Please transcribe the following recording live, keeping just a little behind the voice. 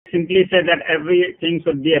simply say that everything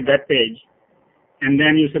should be a web page, and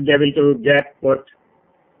then you should be able to get, put,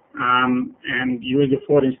 and use the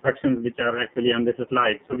 4 instructions which are actually on this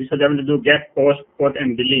slide. So we should be able to do get, post, put,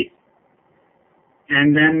 and delete.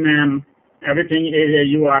 And then everything is a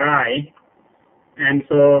URI. And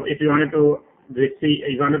so if you wanted to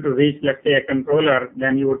reach, let's say, a controller,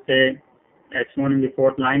 then you would say, as shown in the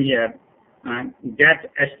 4th line here,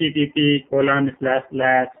 get http://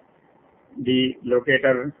 the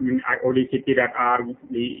locator odcp.org,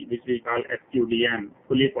 which we call SQDN,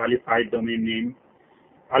 fully qualified domain name,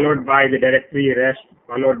 followed by the directory rest,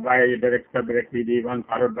 followed by the direct subdirectory v1,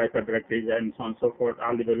 followed by subdirectories, and so on and so forth,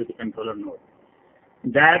 all the way to the controller node.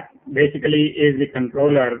 That basically is the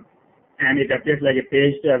controller, and it appears like a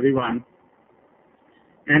page to everyone.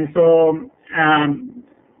 And so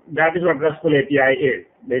that is what RESTful API is,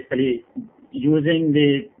 basically using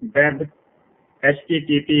the web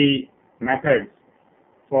HTTP methods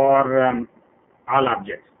for all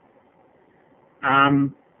objects.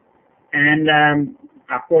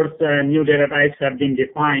 Of course, new data types have been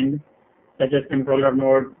defined, such as controller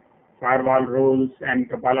node, firewall rules, and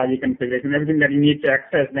topology configuration. Everything that you need to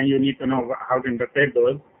access, then you need to know how to interpret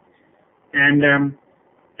those. And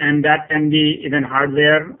that can be even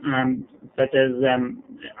hardware, such as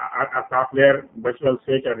a software, virtual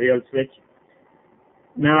switch, or real switch.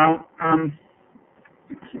 Now,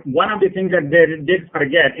 one of the things that they did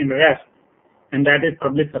forget in REST, and that is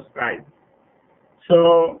publish subscribe.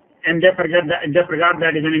 So, and they forgot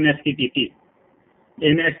that even in STTP.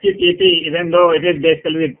 In STTP, even though it is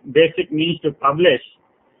basically basic means to publish,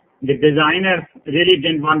 the designers really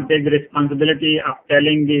didn't want to take the responsibility of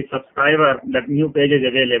telling the subscriber that new page is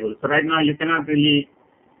available. So right now you cannot really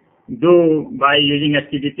do by using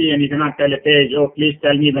STTP, and you cannot tell a page, oh, please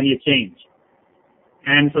tell me when you change.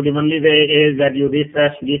 And so the only way is that you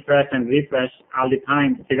refresh, and refresh all the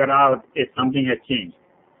time to figure out if something has changed.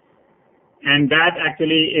 And that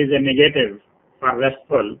actually is a negative for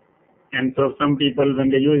RESTful. And so some people, when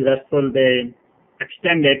they use RESTful, they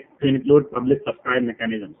extend it to include publish subscribe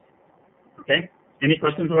mechanisms. Okay? Any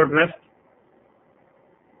questions about REST?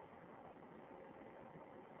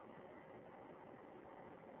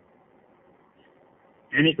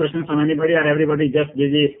 Any questions from anybody, or everybody just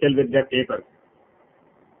busy still with their papers?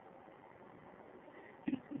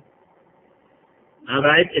 All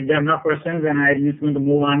right, if there are no questions, then I'm just going to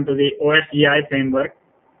move on to the OSGi framework.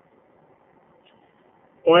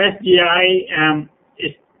 OSGi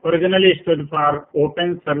originally stood for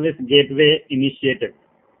Open Service Gateway Initiative.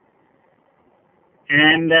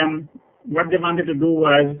 And what they wanted to do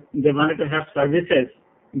was, they wanted to have services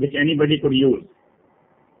which anybody could use.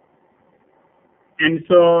 And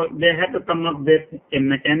so they had to come up with a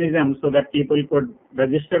mechanism so that people could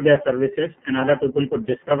register their services and other people could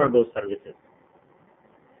discover those services.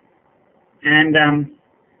 And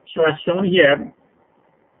so as shown here,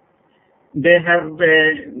 they have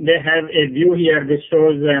a view here which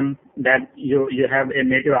shows that you have a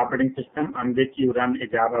native operating system on which you run a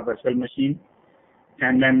Java virtual machine,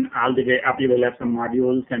 and then all the way up you will have some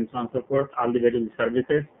modules and so on and so forth, all the way to the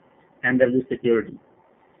services, and there will be security.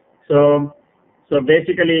 So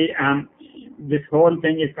basically this whole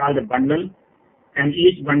thing is called a bundle, and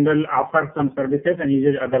each bundle offers some services and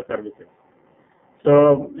uses other services.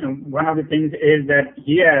 So one of the things is that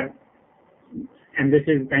here, and this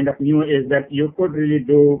is kind of new, is that you could really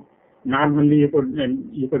do, not only you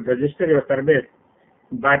could register your service,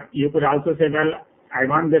 but you could also say, well, I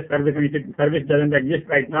want this service, and if the service doesn't exist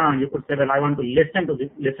right now, you could say, well, I want to listen to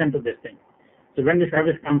this thing. So when the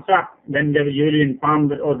service comes up, then they will usually inform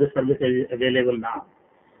that, oh, this service is available now.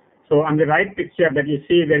 So on the right picture that you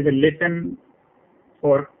see, there's a listen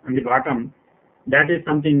for on the bottom. That is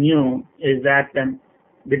something new, is that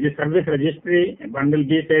with the service registry, bundle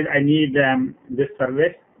B says, I need this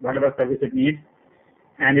service, whatever service it needs,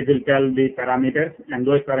 and it will tell the parameters, and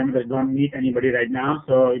those parameters don't meet anybody right now,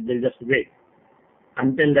 so it will just wait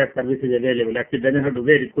until that service is available. Actually, it doesn't have to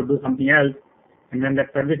wait, it could do something else, and when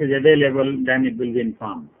that service is available, then it will be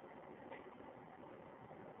informed.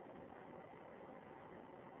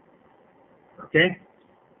 Okay?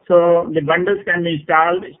 So the bundles can be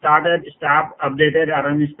installed, started, stopped, updated, or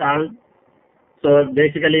uninstalled. So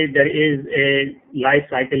basically there is a life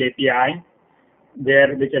cycle API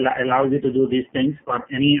there which allows you to do these things for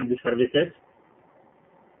any of the services.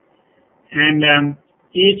 And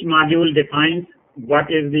each module defines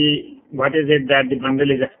what is it that the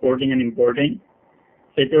bundle is exporting and importing.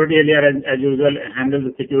 Security layer, as usual, handles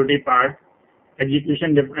the security part.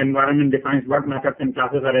 Execution environment defines what methods and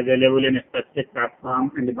classes are available in a specific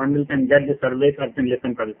platform, and the bundle can get the service or can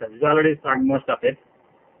listen for the service. We already started most of it.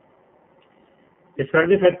 A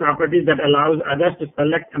service has properties that allows others to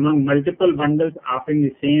select among multiple bundles offering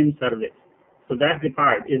the same service. So that's the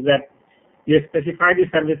part, is that you specify the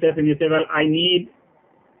services and you say, well, I need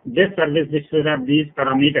this service which should have these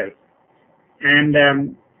parameters. And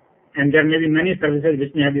there may be many services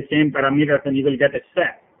which may have the same parameters and you will get a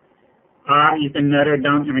set. Or you can narrow it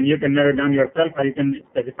down, you can narrow it down yourself, or you can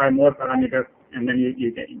specify more parameters and then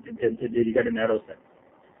you get a narrow set.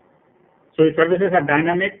 So the services are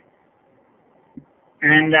dynamic,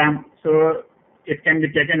 and so it can be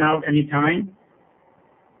taken out anytime.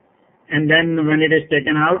 And then when it is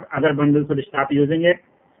taken out, other bundles will stop using it.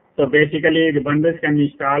 So basically, the bundles can be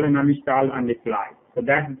installed and uninstalled on the fly. So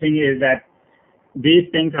that's the thing, is that these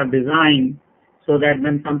things are designed so that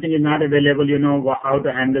when something is not available, you know how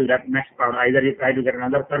to handle that next part. Either you try to get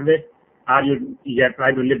another service, or you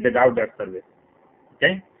try to live without that service.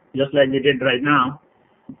 Okay, just like we did right now.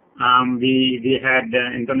 We had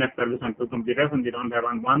internet service on 2 computers and we don't have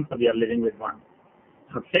on one, so we are living with one.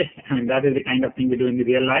 Okay, that is the kind of thing we do in the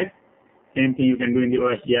real life. Same thing you can do in the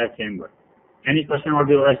OSGi framework. Any question about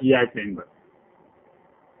the OSGi framework?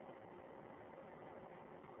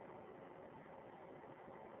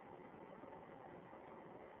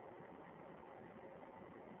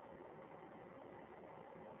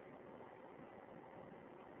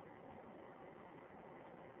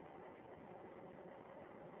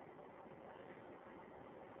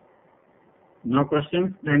 No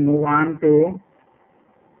questions? Then move on to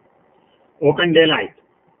OpenDaylight.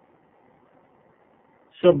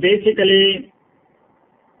 So basically,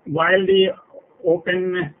 while the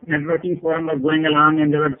open networking forum was going along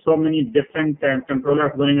and there were so many different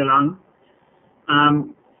controllers going along,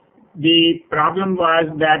 the problem was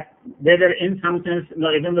that they were in some sense,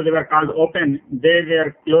 even though they were called open, they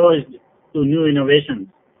were closed to new innovations.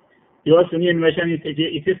 Closed to new innovation,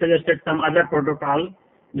 if you suggested some other protocol,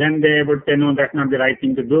 then they would say, no, that's not the right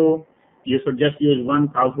thing to do. You should just use one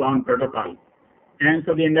southbound protocol. And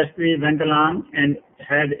so the industry went along and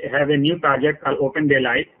have a new project called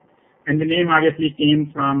OpenDaylight. And the name obviously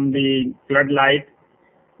came from the floodlight,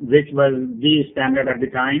 which was the standard at the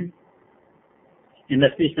time,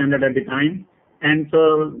 industry standard at the time. And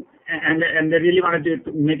so, and they really wanted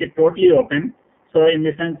to make it totally open. So in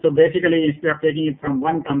the sense, so basically instead of taking it from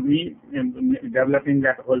one company and developing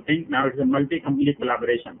that whole thing, now it's a multi-company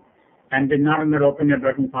collaboration. And it's not under Open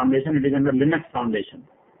Networking Foundation, it is under Linux Foundation.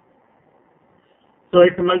 So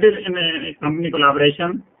it's a multi-company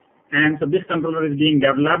collaboration, and so this controller is being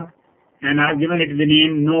developed, and I've given it the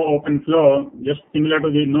name No Open Flow, just similar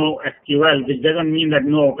to the No SQL, which doesn't mean that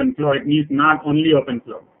no open flow, it means not only open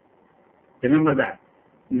flow. Remember that.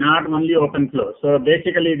 Not only open flow. So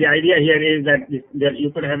basically the idea here is that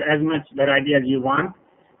you could have as much variety as you want,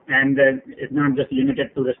 and it's not just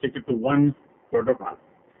restricted to one protocol.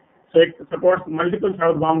 So it supports multiple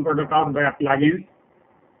southbound protocols via plugins.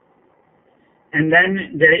 And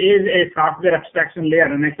then there is a software abstraction layer,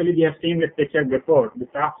 and actually we have seen this picture before. The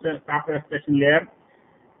software abstraction layer,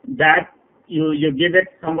 that you give it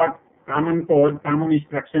somewhat common code, common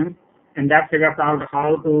instructions, and that figures out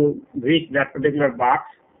how to reach that particular box,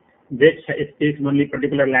 which speaks only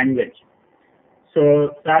particular language.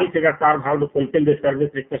 So SAL figures out how to fulfill the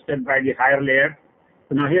service requested by the higher layer.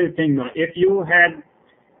 So now here's the thing, if you had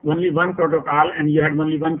only one protocol and you had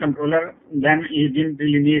only one controller, then you didn't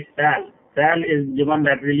really need SAL. SAL is the one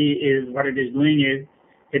that really is, what it is doing is,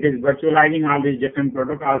 it is virtualizing all these different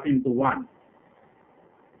protocols into one.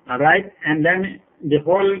 Alright, and then the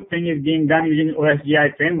whole thing is being done using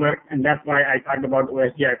OSGi framework, and that's why I talked about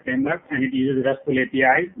OSGi framework, and it uses RESTful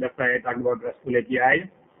APIs. That's why I talked about RESTful APIs.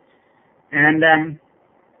 And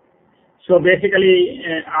so basically,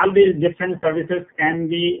 all these different services can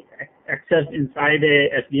be accessed inside a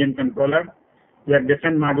SDN controller, where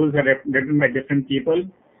different modules are written by different people,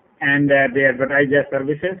 and they advertise their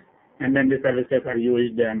services, and then the services are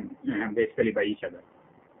used basically by each other.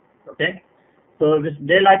 Okay? So this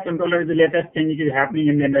Daylight controller is the latest thing which is happening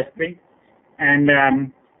in the industry, and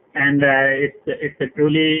it's a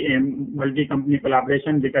truly multi-company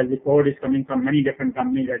collaboration because the code is coming from many different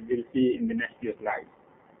companies, as we'll see in the next few slides.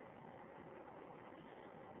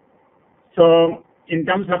 So in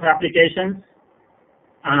terms of applications,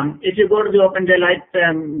 if you go to the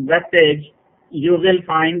OpenDaylight web page, you will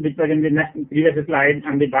find, which was in the previous slide,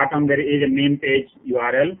 on the bottom there is a main page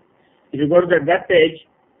URL. If you go to the web page,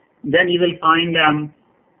 then you will find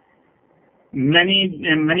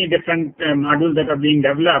many different modules that are being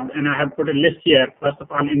developed, and I have put a list here. First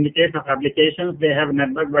of all, in the case of applications, they have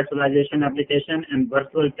network virtualization application and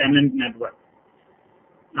virtual tenant network.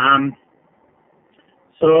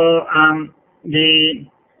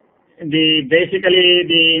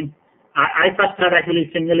 Basically I first had actually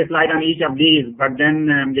single slide on each of these, but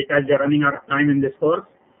then because they're running out of time in this course,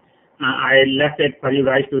 I left it for you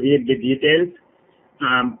guys to read the details.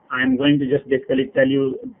 I'm going to just basically tell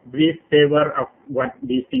you brief flavor of what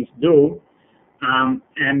these things do.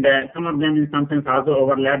 And some of them in some sense also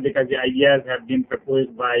overlap because the ideas have been proposed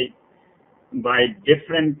by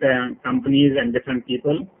different companies and different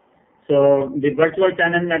people. So the virtual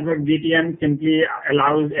tenant network VTN simply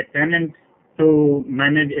allows a tenant to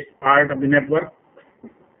manage its part of the network.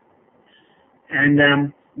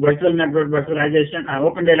 And virtual network virtualization,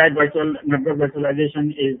 OpenDaylight virtual network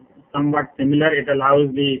virtualization is somewhat similar. It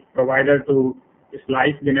allows the provider to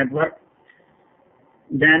slice the network.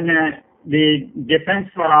 Then the defense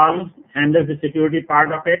for all handles the security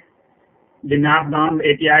part of it. The northbound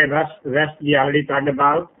API REST we already talked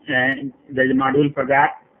about, and there's a module for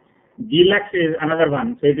that. Deluxe is another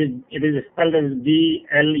one. So it is spelled as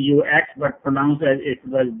D-L-U-X, but pronounced as it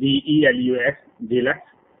was D-E-L-U-X, Deluxe.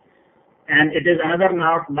 And it is another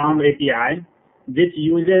northbound API which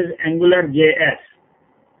uses AngularJS,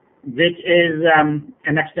 which is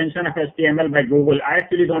an extension of HTML by Google. I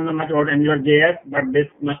actually don't know much about AngularJS, but this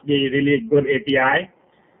must be really good API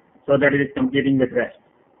so that it is competing with REST.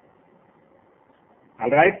 All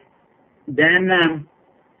right. Then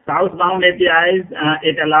southbound APIs,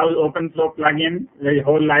 it allows OpenFlow plugin. There is a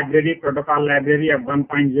whole library, protocol library of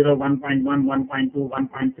 1.0, 1.1, 1.2,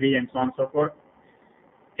 1.3, and so on and so forth.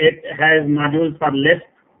 It has modules for Lisp,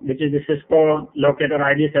 which is the Cisco Locator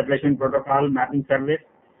ID Separation Protocol mapping service.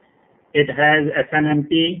 It has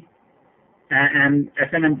SNMP, and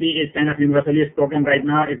SNMP is kind of universally spoken right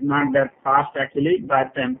now. It's not that fast actually,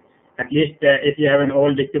 but at least if you have an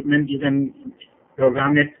old equipment, you can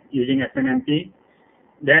program it using SNMP.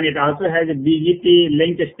 Then it also has a BGP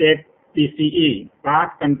linked state PCE,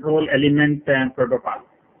 Path Control Element Protocol.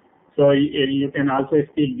 So you can also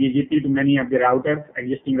speak BGP to many of the routers,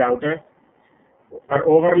 existing routers. For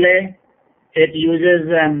overlay, it uses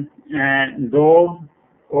Go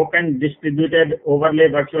Open Distributed Overlay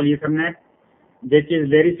Virtual Ethernet, which is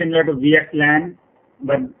very similar to VXLAN,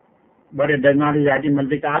 but it does not use IT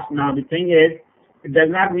multicast. Now the thing is, it does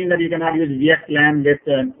not mean that you cannot use VXLAN with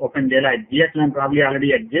OpenDaylight. VXLAN probably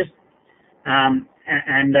already exists.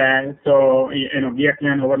 So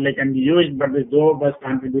VXLAN overlay can be used, but this Go was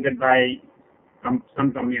contributed by some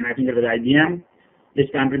company, and I think it was IBM,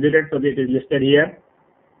 which contributed, so this is listed here.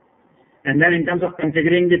 And then in terms of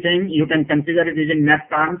configuring the thing, you can configure it using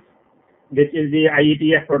netconf, which is the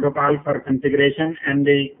IETF protocol for configuration, and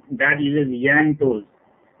that uses Yang tools.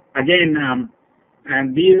 Again,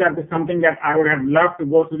 and these are something that I would have loved to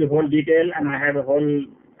go through the whole detail, and I have a whole,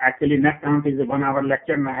 actually netconf is a 1 hour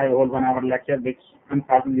lecture, and I have a whole 1 hour lecture, which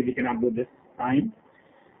unfortunately we cannot do this time.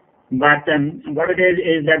 But what it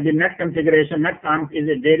is that the net configuration, netconf is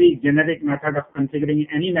a very generic method of configuring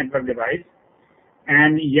any network device.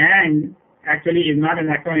 And Yang actually is not an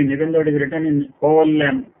acronym, even though it is written in full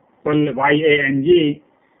Y-A-N-G.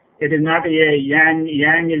 It is not a Yang.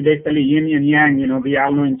 Yang is basically yin and yang. We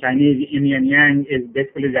all know in Chinese, yin and yang is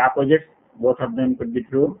basically the opposite. Both of them could be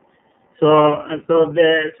true. So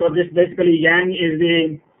this basically Yang is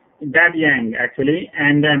that Yang actually,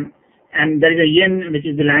 and there is a yin, which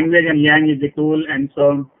is the language, and Yang is the tool, and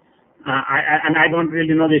so I don't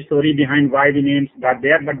really know the story behind why the names got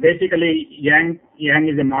there, but basically Yang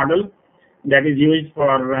is a model that is used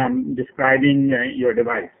for describing your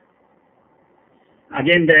device.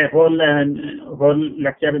 Again, the whole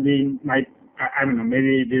lecture I don't know,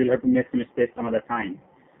 maybe we will have to make some space some other time.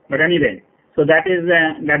 But anyway, so that is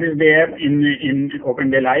there in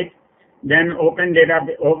OpenDaylight. Then Open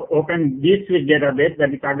vSwitch database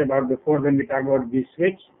that we talked about before. When we talked about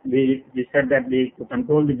vSwitch, we said that to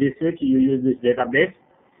control the vSwitch, you use this database.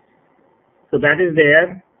 So that is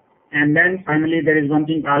there. And then finally, there is one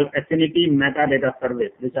thing called Affinity Metadata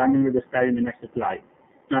Service, which I'm going to describe in the next slide.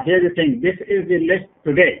 Now here's the thing, this is the list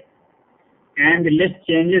today, and the list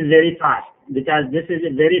changes very fast because this is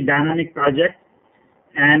a very dynamic project,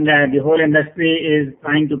 and the whole industry is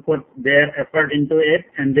trying to put their effort into it,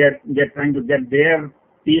 and they're trying to get their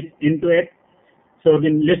piece into it. So the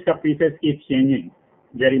list of pieces keeps changing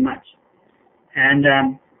very much.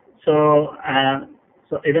 And so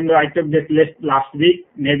even though I took this list last week,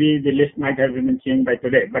 maybe the list might have been changed by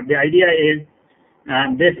today. But the idea is,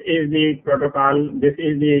 this is the protocol, this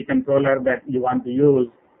is the controller that you want to use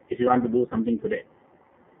if you want to do something today.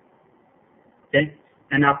 Okay,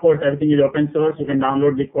 and of course everything is open source. You can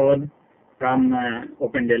download the code from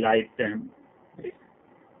OpenDaylight.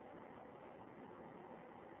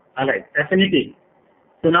 All right, Affinity.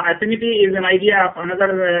 So now Affinity is an idea of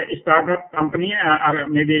another startup company, or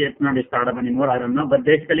maybe it's not a startup anymore, I don't know. But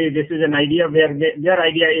basically, this is an idea where their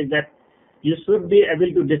idea is that you should be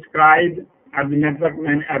able to describe, or the network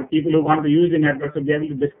or people who want to use the network should be able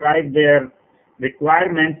to describe their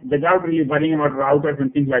requirements without really worrying about routers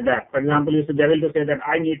and things like that. For example, you should be able to say that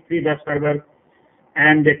I need 3 web servers,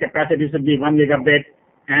 and the capacity should be 1 gigabit,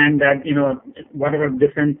 and that, you know, whatever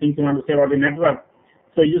different things you want to say about the network.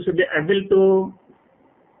 So you should be able to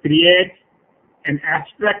create an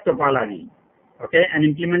abstract topology, okay, an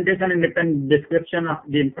implementation independent description of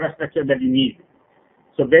the infrastructure that you need.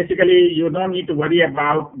 So basically, you don't need to worry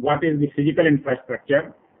about what is the physical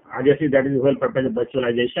infrastructure. Obviously, that is the whole purpose of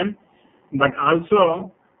virtualization. But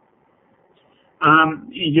also,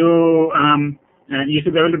 you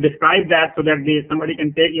should be able to describe that so that somebody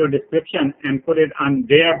can take your description and put it on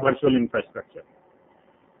their virtual infrastructure.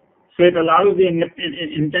 So it allows the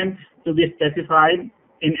intent to be specified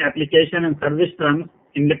in application and service terms,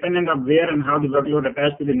 independent of where and how the workload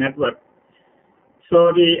attached to the network.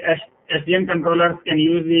 So the SDN controllers can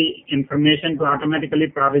use the information to automatically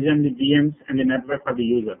provision the VMs and the network for the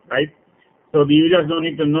user, right? So the users don't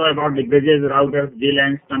need to know about the bridges, routers,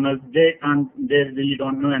 VLANs, tunnels. They really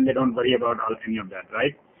don't know, and they don't worry about any of that,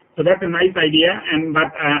 right? So that's a nice idea,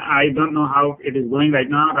 but I don't know how it is going right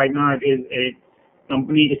now. Right now, it is a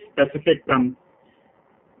company-specific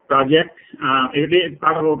project. It is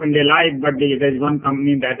part of OpenDaylight, but there is one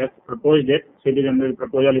company that has proposed it, so it is under the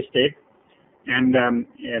proposal state, and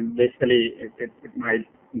basically it might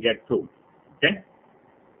get through. Okay.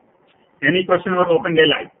 Any question about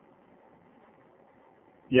OpenDaylight?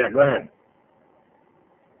 Yeah, go ahead.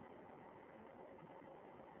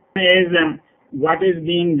 Is what is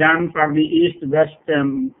being done for the East-West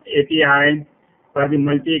API for the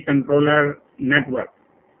multi-controller network?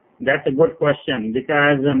 That's a good question,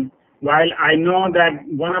 because while I know that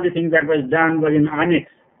one of the things that was done was in Onyx.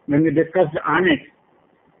 When we discussed Onyx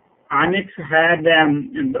had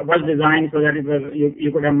was designed so that it was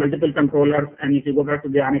you could have multiple controllers, and if you go back to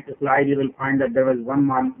the Onyx slide, you will find that there was one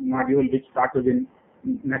module which starts with the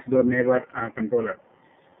next door neighbor controller,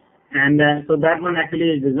 and so that one actually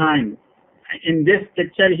is designed. In this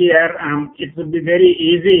picture here, it would be very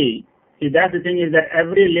easy. See, that's the thing is that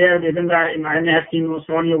every layer within the, I may have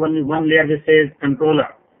shown you only one layer that says controller.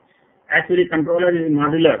 Actually, controller is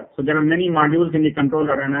modular. So there are many modules in the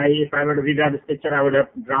controller, and if I were to read out this picture, I would have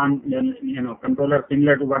drawn, controller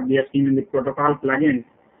similar to what we have seen in the protocol plugins.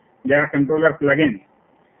 There are controller plugins,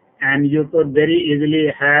 and you could very easily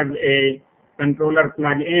have a controller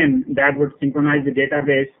plug-in that would synchronize the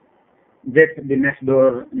database with the next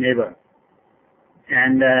door neighbor.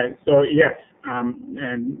 And so yes,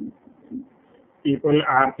 and people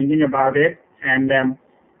are thinking about it, and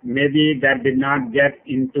maybe that did not get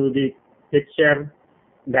into the picture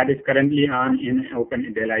that is currently on in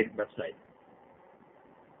OpenDaylight website.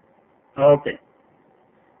 Okay.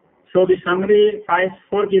 So the summary,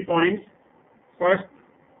 4 key points. First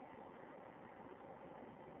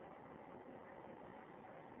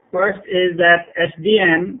is that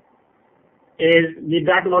SDN is, we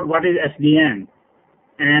talked about what is SDN,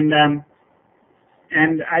 and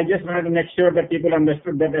I just wanted to make sure that people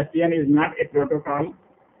understood that SDN is not a protocol.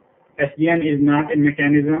 SDN is not a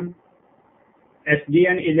mechanism.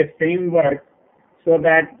 SDN is a framework so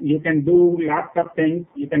that you can do lots of things.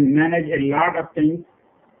 You can manage a lot of things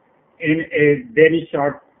in a very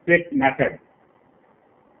short, quick method.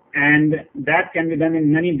 And that can be done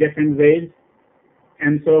in many different ways.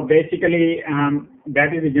 And so basically,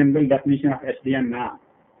 that is the general definition of SDN now.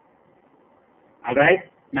 All right?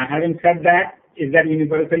 Now, having said that, is that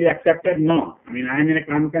universally accepted? No. I mean, I'm in a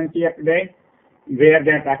conference here today where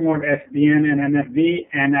they're talking about SDN and NFV,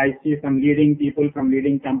 and I see some leading people from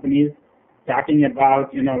leading companies talking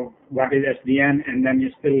about, what is SDN, and then you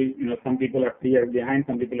still, some people are 3 years behind,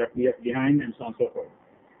 some people are 3 years behind, and so on and so forth.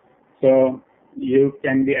 So you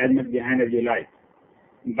can be as much behind as you like.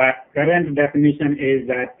 But current definition is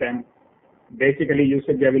that basically you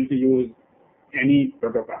should be able to use any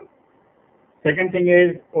protocol. Second thing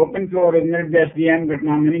is OpenFlow originated the SDN, but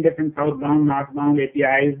now many different southbound, northbound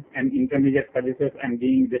APIs and intermediate services are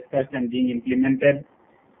being discussed and being implemented.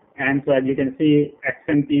 And so as you can see,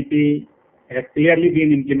 XMPP has clearly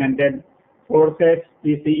been implemented. Forces,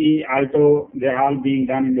 CSE, ALTO, they're all being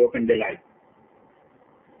done in the OpenDaylight.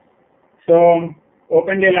 So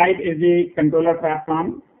OpenDaylight is the controller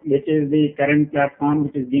platform, which is the current platform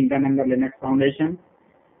which is being done under Linux Foundation.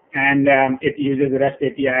 And it uses REST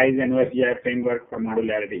APIs and OSGi framework for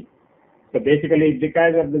modularity. So basically,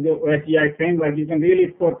 because of the OSGi framework, you can really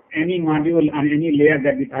put any module on any layer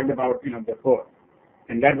that we talked about before.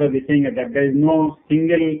 And that was the thing, that there is no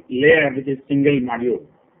single layer which is single module.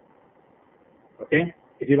 Okay?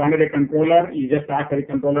 If you wanted a controller, you just ask for the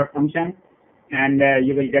controller function, and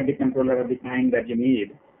you will get the controller of the kind that you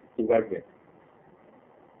need to work with.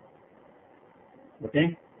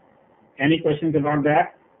 Okay? Any questions about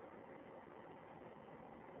that?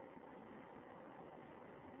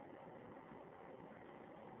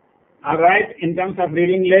 All right, in terms of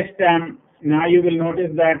reading list, now you will notice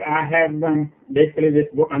that I have basically this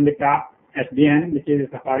book on the top, SDN, which is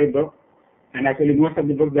a Safari book. And actually most of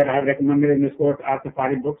the books that I have recommended in this course are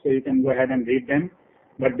Safari books, so you can go ahead and read them.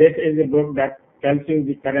 But this is a book that tells you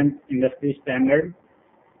the current industry standard.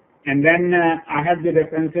 And then I have the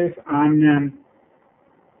references on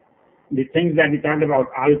the things that we talked about,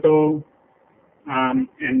 ALTO,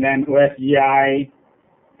 and then OSGi,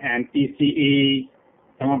 and CSE,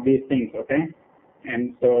 some of these things, okay?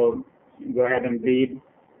 And so go ahead and read.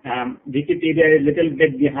 Wikipedia is a little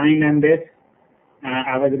bit behind on this.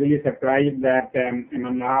 I was really surprised that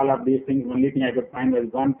among all of these things, only thing I could find was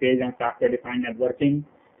one page on software-defined networking.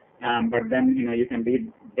 But then, you can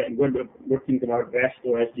read good things about REST,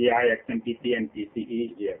 OSGi, XMPP, and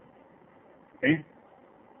PCE here. Okay?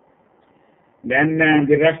 Then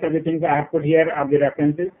the rest of the things I have put here are the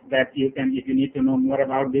references that you can, if you need to know more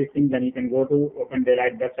about these things, then you can go to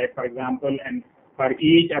OpenDaylight website, for example, and for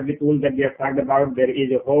each of the tools that we have talked about, there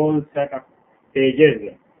is a whole set of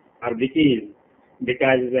pages or wikis,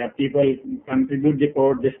 because people contribute the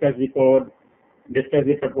code, discuss the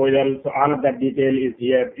proposal, so all of that detail is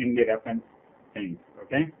here in the reference things,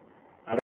 okay?